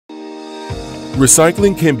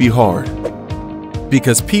Recycling can be hard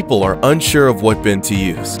because people are unsure of what bin to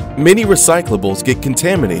use. Many recyclables get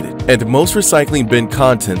contaminated, and most recycling bin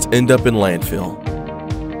contents end up in landfill.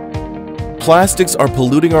 Plastics are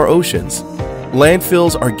polluting our oceans,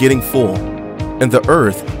 landfills are getting full, and the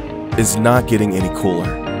earth is not getting any cooler.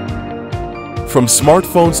 From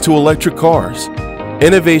smartphones to electric cars,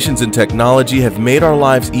 innovations in technology have made our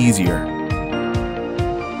lives easier.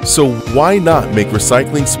 So why not make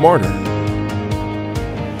recycling smarter?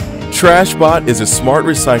 TrashBot is a smart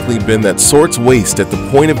recycling bin that sorts waste at the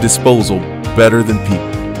point of disposal better than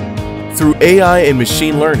people. Through AI and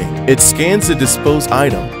machine learning, it scans the disposed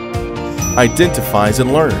item, identifies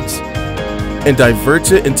and learns, and diverts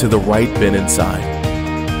it into the right bin inside.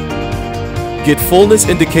 Get fullness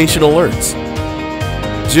indication alerts,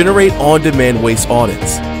 generate on-demand waste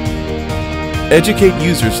audits, educate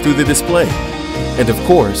users through the display, and of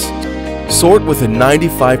course, sort with a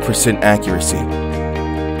 95% accuracy.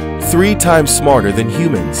 3 times smarter than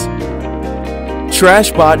humans.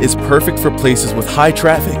 TrashBot is perfect for places with high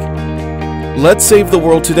traffic. Let's save the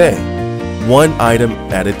world today, one item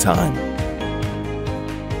at a time.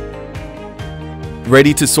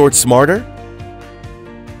 Ready to sort smarter?